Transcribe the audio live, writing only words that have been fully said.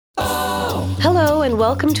Hello and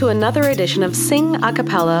welcome to another edition of Sing a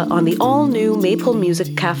Capella on the all-new Maple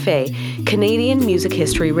Music Cafe, Canadian Music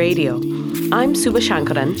History Radio. I'm Suba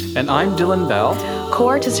Shankaran. And I'm Dylan Bell,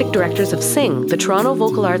 co-artistic directors of Sing, the Toronto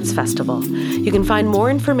Vocal Arts Festival. You can find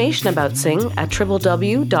more information about Sing at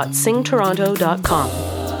www.singtoronto.com.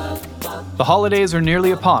 The holidays are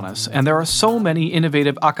nearly upon us, and there are so many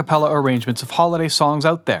innovative a cappella arrangements of holiday songs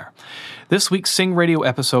out there. This week's Sing Radio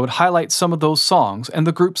episode highlights some of those songs and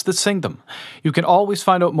the groups that sing them. You can always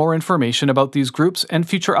find out more information about these groups and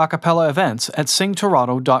future a cappella events at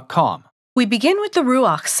singtoronto.com. We begin with the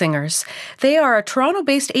Ruach Singers. They are a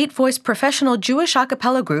Toronto-based 8-voice professional Jewish a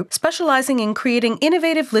cappella group specializing in creating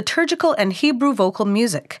innovative liturgical and Hebrew vocal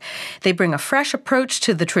music. They bring a fresh approach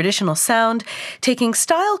to the traditional sound, taking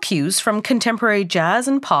style cues from contemporary jazz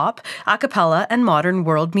and pop, a cappella, and modern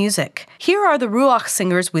world music. Here are the Ruach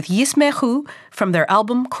Singers with Yismechu from their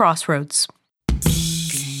album Crossroads.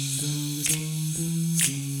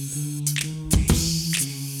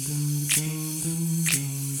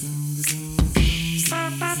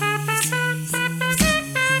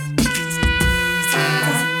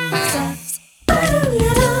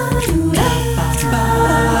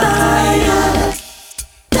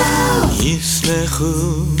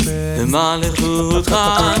 יסלחו במלכותך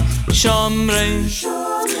שומרי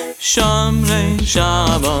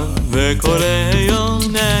שבת וקורא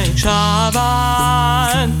יוני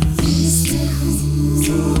שבת יסלחו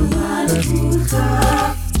במלכותך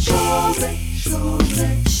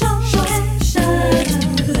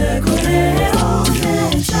שומרי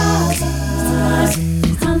שבת וקורא יוני שבת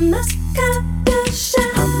המקדש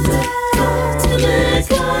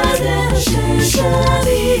המקדש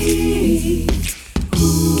שבי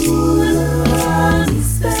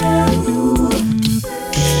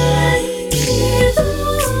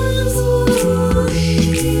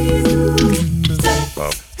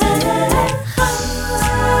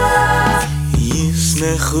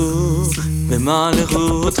ישמחו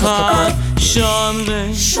במלכותך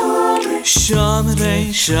שומרי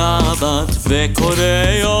שבת וקורא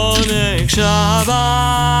יוני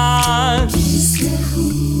שבת ישמחו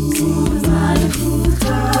במלכותך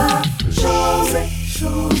שומרי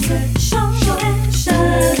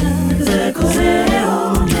שבת וקורא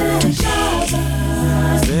יוני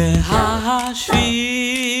שבת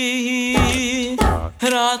והשביעי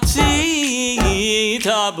רצית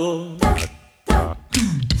בו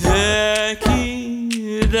וקידשת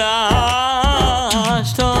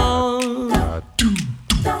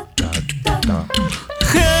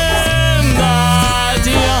חמת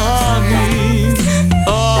ימים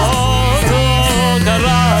אותו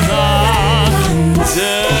קראת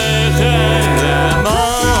זכר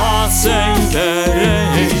למעשה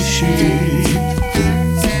בראשית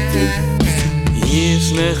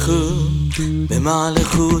ישמחו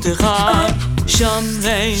במלכותך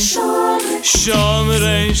שומרי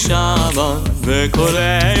שבת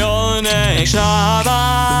וקורא יוני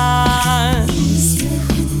שבת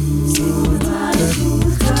ישמחו במלכותך שומרי שבת וקורא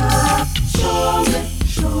יוני שבת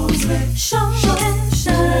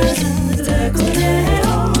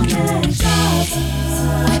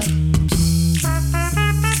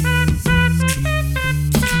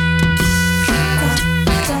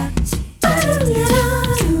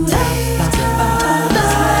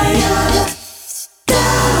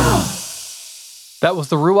That was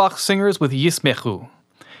the Ruach Singers with Yismechu.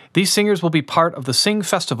 These singers will be part of the Sing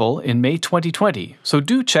Festival in May 2020, so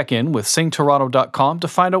do check in with singtoronto.com to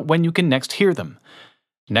find out when you can next hear them.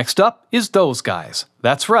 Next up is Those Guys.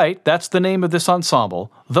 That's right, that's the name of this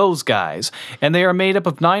ensemble, Those Guys, and they are made up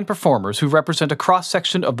of 9 performers who represent a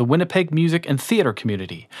cross-section of the Winnipeg music and theater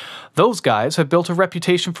community. Those Guys have built a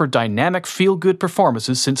reputation for dynamic, feel-good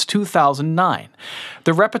performances since 2009.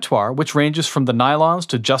 The repertoire, which ranges from the Nylons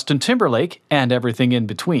to Justin Timberlake, and everything in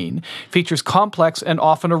between, features complex and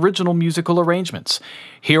often original musical arrangements.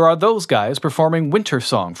 Here are Those Guys performing Winter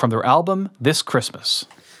Song from their album This Christmas.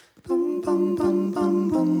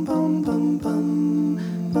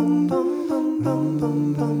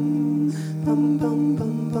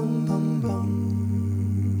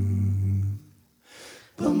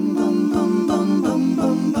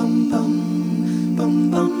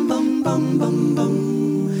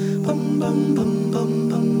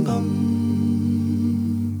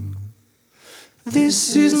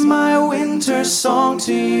 This is my winter song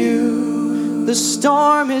to you. The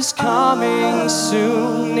storm is coming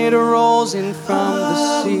soon. It rolls in from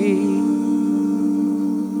the sea.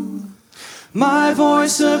 My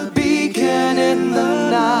voice a beacon in the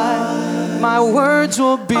night. My words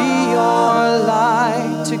will be your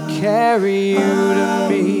light to carry you to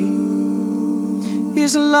me.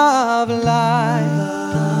 Is love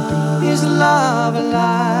alive? Is love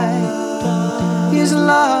alive? Is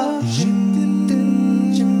love?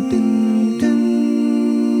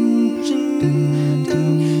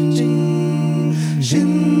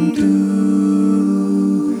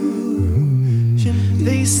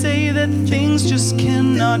 They say that things just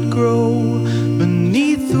cannot grow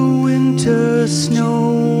beneath the winter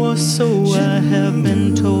snow, or so I have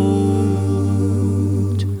been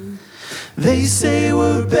told. They say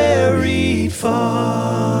we're buried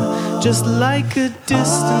far, just like a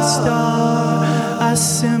distant star I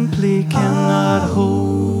simply cannot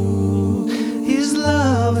hold. Is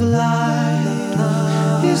love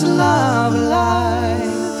alive? Is love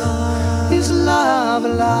alive? Is love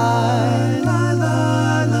alive?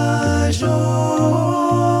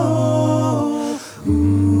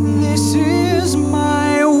 This is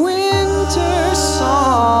my winter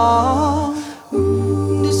song.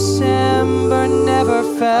 December never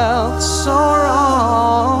felt so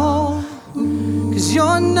wrong, 'cause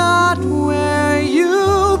you're not where you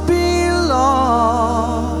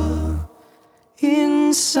belong.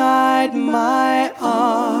 Inside my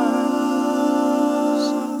arms.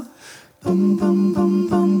 Bum bum bum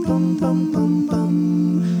bum bum bum bum bum bum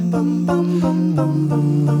bum bum bum bum bum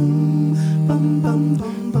bum bum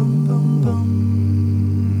bum bum bum.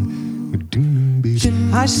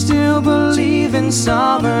 I still believe in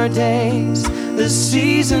summer days. The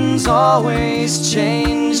seasons always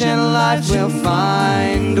change and life will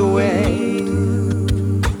find a way.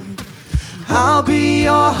 I'll be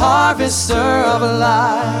your harvester of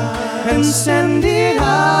life and send it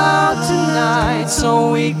out tonight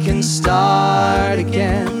so we can start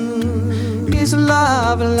again. Is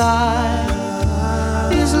love alive?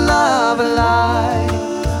 Is love alive?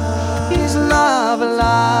 Is love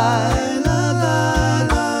alive?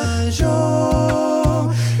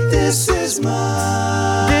 This is my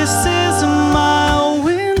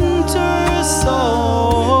winter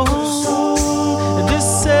song.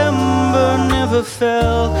 December never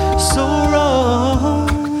felt so wrong,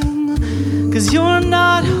 'cause you're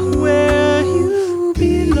not where you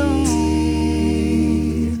belong.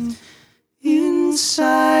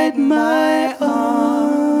 Inside my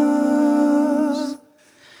arms.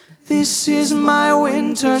 This is my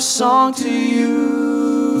winter song to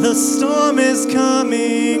you. The storm is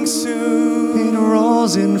coming soon. It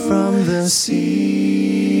rolls in from the sea.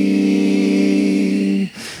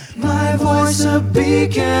 My voice a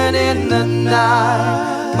beacon in the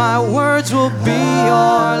night. My words will be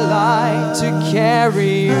your light to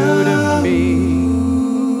carry you to me.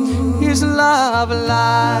 Is love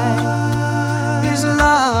alive? Is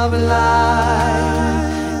love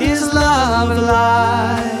alive? Is love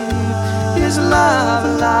alive? Is love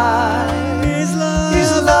alive? Is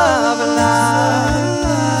love alive?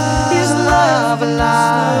 Is love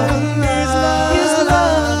alive? Is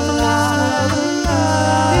love alive?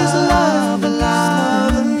 Is love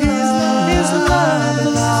alive? Is love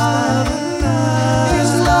alive?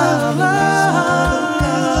 Is love alive? Is love alive?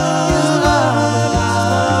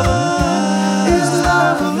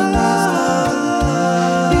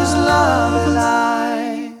 Is love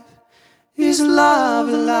alive? Is love alive? Is love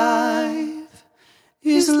alive?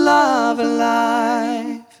 Is love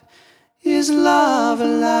alive? Is love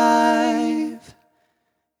alive?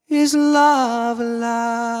 Is love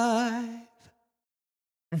alive?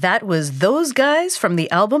 That was Those Guys from the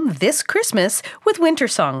album This Christmas with Winter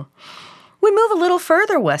Song. We move a little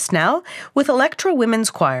further west now with Elektra Women's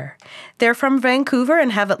Choir. They're from Vancouver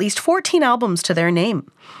and have at least 14 albums to their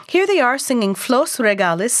name. Here they are singing Flos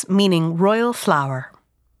Regalis, meaning royal flower.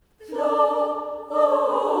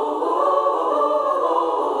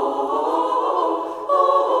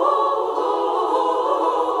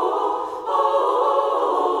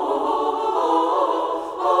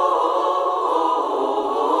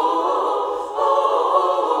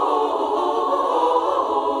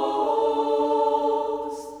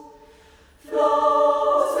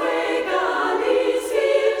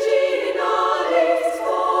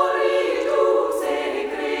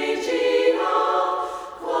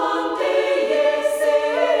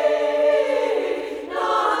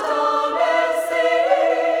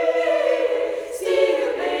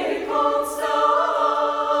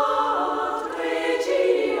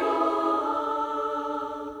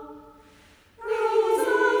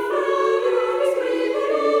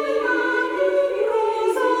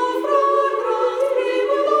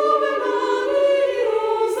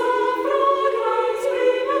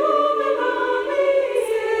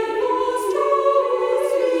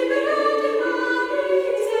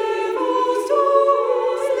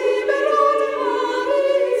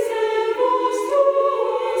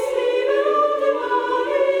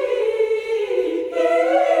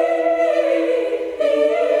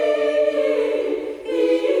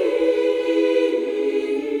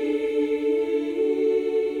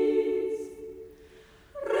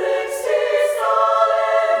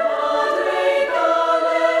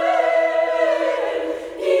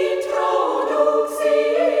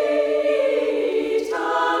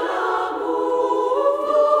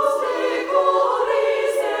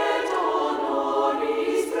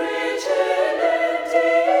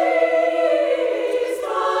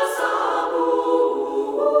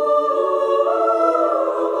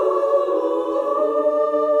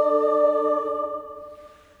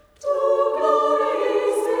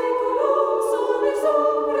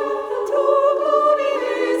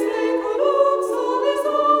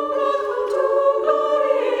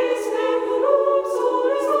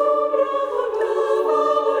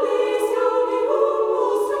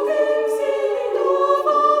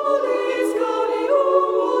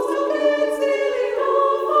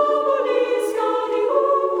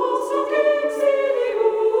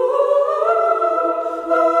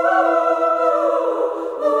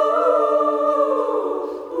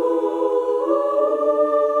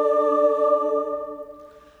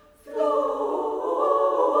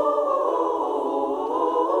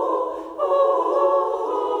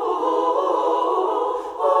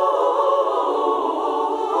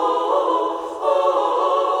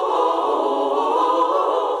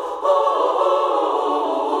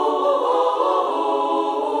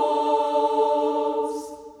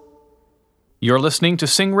 You're listening to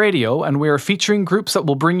Sing Radio, and we are featuring groups that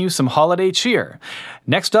will bring you some holiday cheer.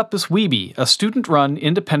 Next up is Wibi, a student-run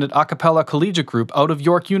independent a cappella collegiate group out of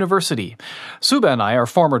York University. Suba and I are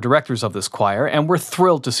former directors of this choir, and we're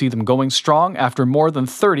thrilled to see them going strong after more than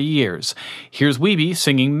 30 years. Here's Wibi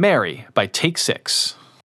singing Mary by Take Six.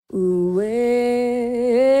 Well,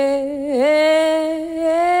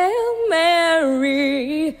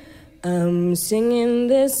 Mary, I'm singing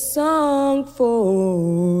this song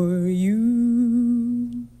for you.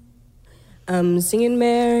 I'm singing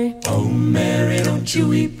Mary. Oh, Mary, don't you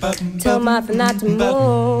weep. Tell Martha not to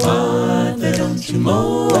mourn. Martha, don't you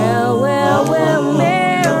mourn. Well,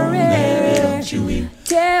 Mary, don't you weep.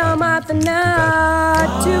 Tell Martha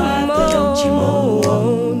not to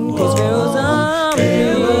mourn. 'Cause girls are me.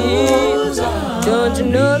 Don't you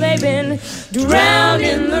know they've been drowned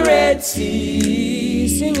in the Red Sea?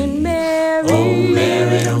 Singing Mary. Oh,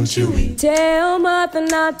 Mary, don't you weep. Tell Martha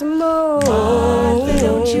not to mourn. Martha,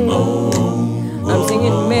 don't you mourn. I'm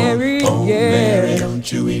singing Mary, Oh, yeah. Mary,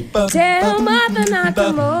 don't you weep. Tell Martha not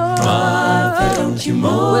to mourn. Martha, don't you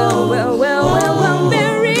mourn. Well,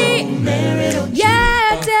 Mary. Mary, don't you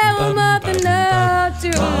Yeah, tell Martha not to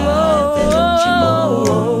mourn.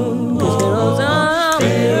 'Cause girls are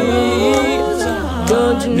me.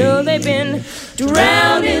 Don't you know they've been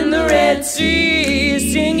drowned in the Red Sea?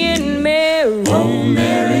 Singing Mary. Oh,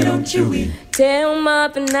 Mary, don't you weep. Tell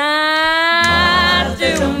Martha not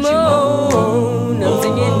to mourn. I'm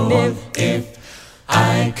singing If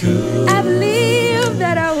I could, I believe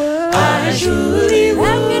that I would. I surely would.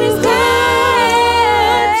 I'm gonna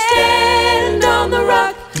stand on the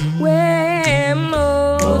rock where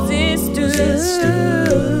Moses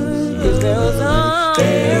stood. 'Cause girls are me.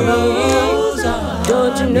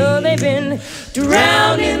 Don't you know they've been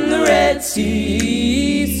drowned in the Red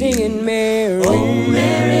Sea? Singing Mary. Oh,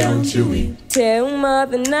 Mary, don't you weep. Tell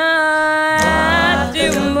Mother not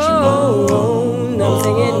to moan. I'm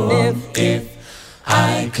singing If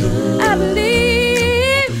I could, I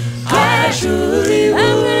believe I surely would.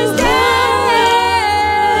 I'm gonna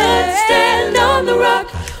stand on the rock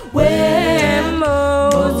where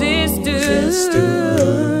Moses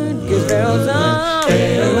stood. 'Cause girls are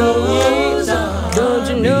me. Don't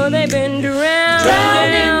you know they've been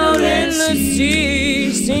drowned in the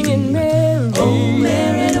sea? Singing Mary. Oh,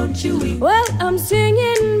 Mary, don't you weep. Well, I'm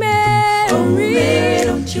singing Mary. Oh, Mary,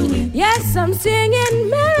 don't you weep. Yes, I'm singing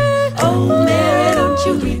Mary. Oh, Mary, don't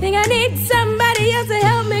you weep. Think I need somebody else to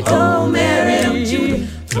help me go. Oh, Mary, don't you weep.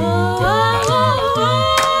 Oh,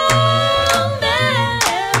 Mary.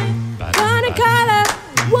 Gonna call her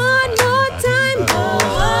one more time.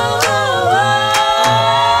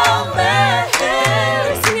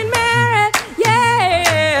 Mary. Singing Mary.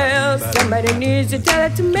 Yeah. Somebody needs to tell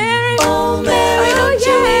it to Mary. Oh, Mary, don't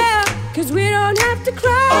you weep. 'Cause we don't have to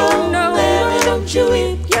cry. Oh, No, Mary, don't you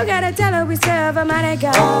weep. You gotta tell her we serve a mighty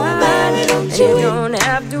God. Oh, Mary, don't And you you weep. don't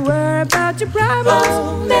have to worry about your problems.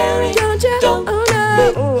 Oh, Mary, Don't you? don't Oh,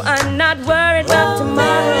 no. Oh, I'm not worried about Oh, tomorrow.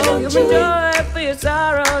 Mary, don't You you enjoy for your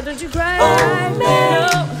sorrow. Don't you cry. Oh, Mary,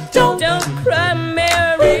 No, don't cry,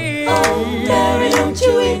 Mary. Oh, Mary, don't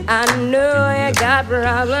you weep. I know you got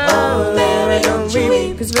problems. Oh, Mary, don't you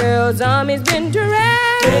weep. 'Cause Pharaoh's army's been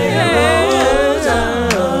drowned Pharaoh's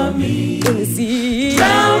army in the sea.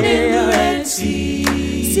 drowned in the Red Sea.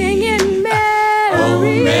 Singing Mary. Oh,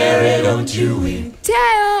 Mary, don't you weep.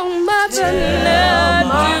 Tell Mother not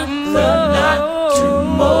to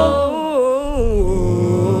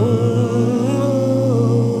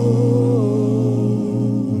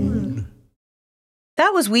mourn.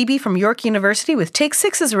 That was Wibi from York University with Take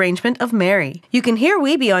Six's arrangement of Mary. You can hear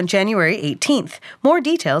Wibi on January 18th. More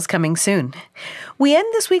details coming soon. We end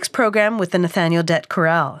this week's program with the Nathaniel Dett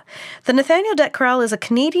Chorale. The Nathaniel Dett Chorale is a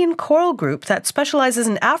Canadian choral group that specializes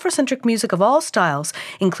in Afrocentric music of all styles,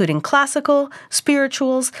 including classical,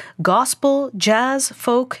 spirituals, gospel, jazz,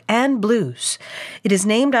 folk, and blues. It is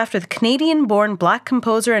named after the Canadian-born Black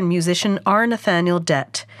composer and musician R. Nathaniel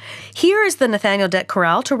Dett. Here is the Nathaniel Dett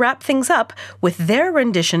Chorale to wrap things up with their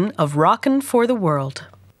rendition of Rockin' for the World.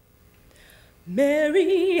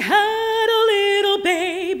 Mary had a little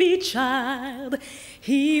baby child.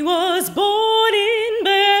 He was born in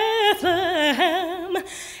Bethlehem.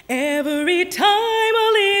 Every time a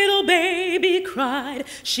little baby cried,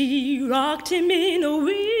 she rocked him in a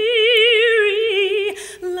weary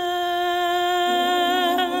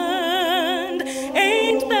land.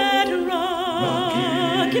 Ain't that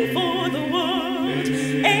rockin' for the world?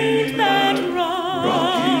 Ain't that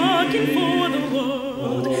rockin' for the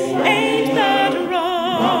world? Ain't that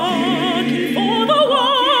rockin' for the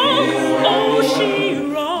world? Oh, she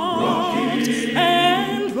rocked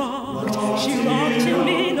and rocked. She rocked him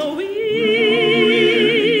in a weary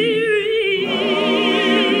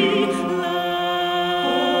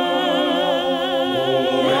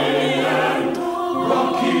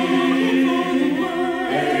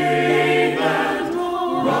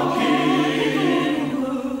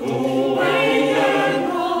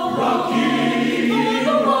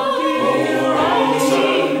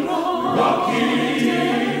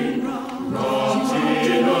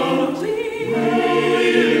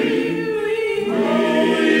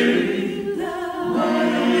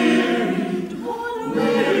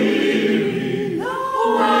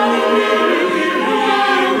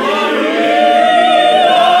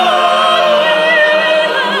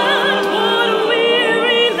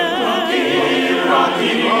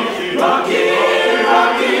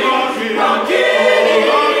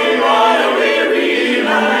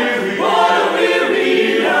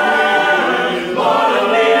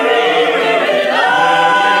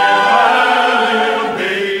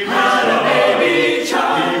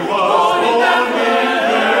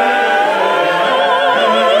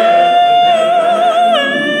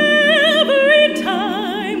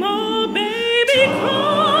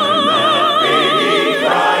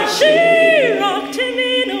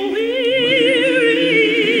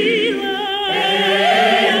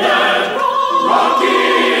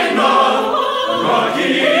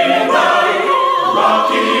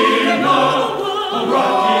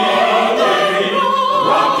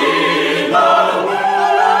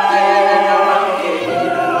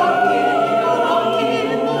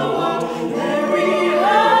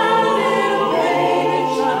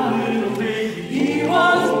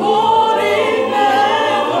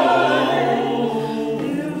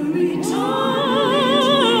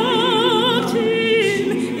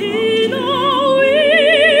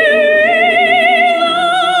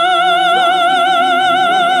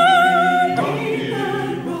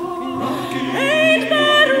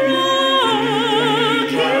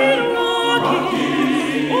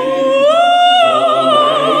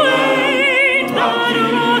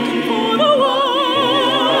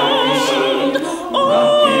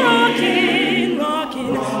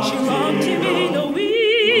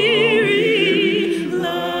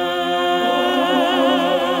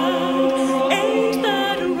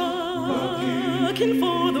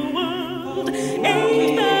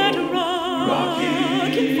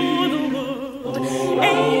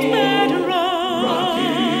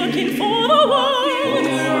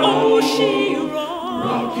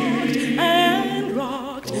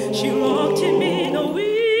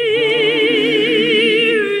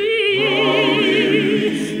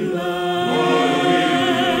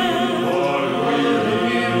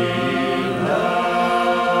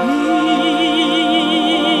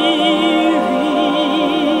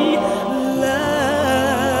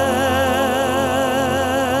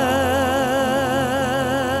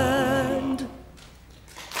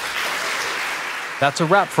That's a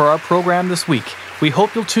wrap for our program this week. We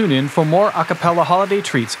hope you'll tune in for more a cappella holiday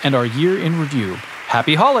treats and our year in review.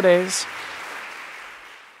 Happy holidays!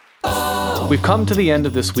 We've come to the end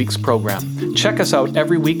of this week's program. Check us out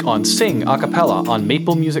every week on Sing a cappella on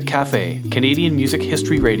Maple Music Cafe, Canadian Music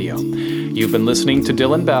History Radio. You've been listening to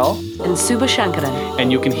Dylan Bell and Suba Shankaran.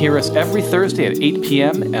 And you can hear us every Thursday at 8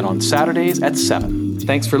 p.m. and on Saturdays at 7.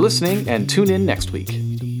 Thanks for listening and tune in next week.